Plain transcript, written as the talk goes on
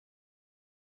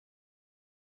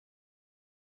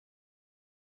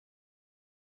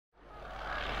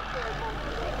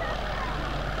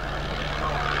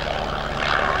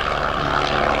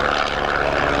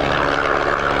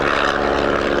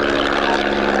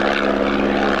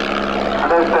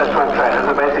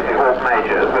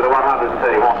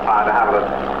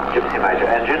anti-major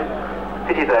engine,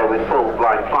 fitted there with full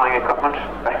blind flying equipment,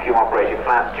 vacuum-operated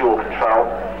flat, dual control,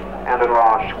 and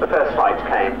enlarged. The first flight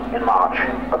came in March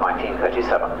of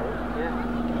 1937.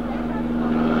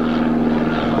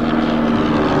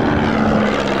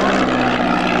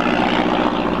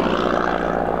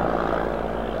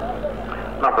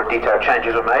 A number of detail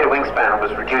changes were made. A wingspan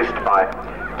was reduced by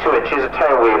 2 inches. A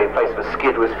tail wheel in place of a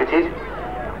skid was fitted.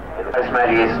 In the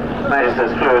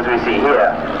Magister's flue, as we see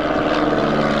here.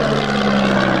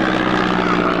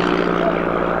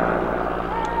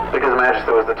 Because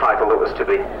Magister was the title that was to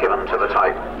be given to the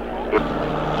type.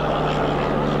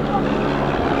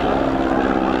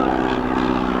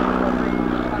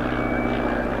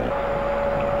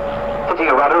 Fitting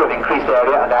a rudder of increased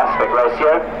area and aspect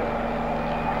ratio.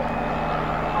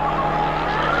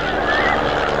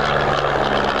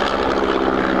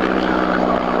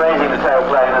 Raising the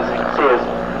tailplane, as you can see, as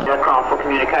aircraft for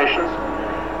communications,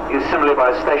 used similarly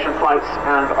by station flights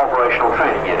and operational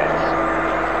training units.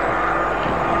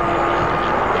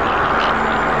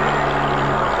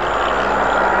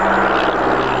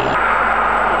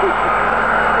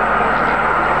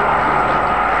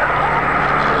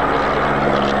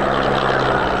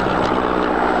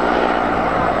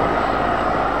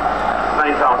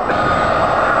 Main task.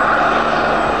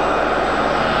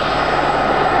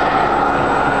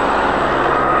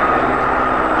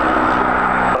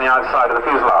 Side of the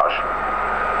fuselage.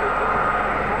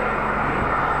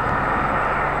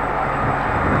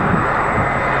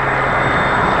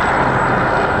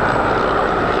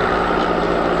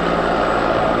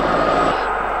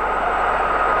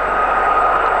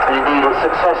 And indeed its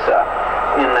successor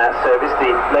in that service,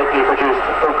 the locally produced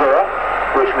Ogura,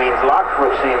 which means luck,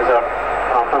 which seems an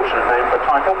unfortunate name for a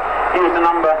title, used a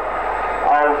number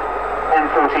of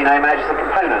M14A Magister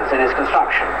components in its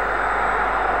construction.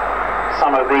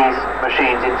 Some of these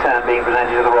machines in turn being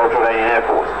presented to the Royal Jordanian Air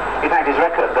Force. In fact, it's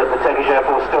reckoned that the Turkish Air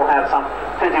Force still had some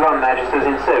 21 Magisters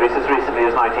in service as recently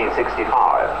as 1965.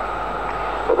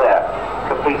 But they're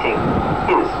completing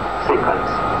his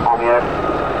sequence on the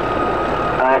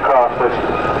an aircraft that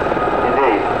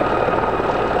indeed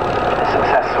is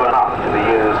successful enough to be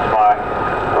used by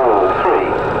all 3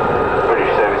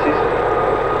 British services,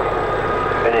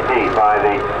 and indeed by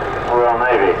the Royal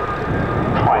Navy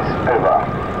twice over.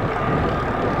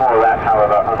 More of that,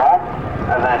 however, anon,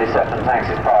 as Andy Sefton takes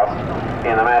his part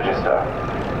in the Magister.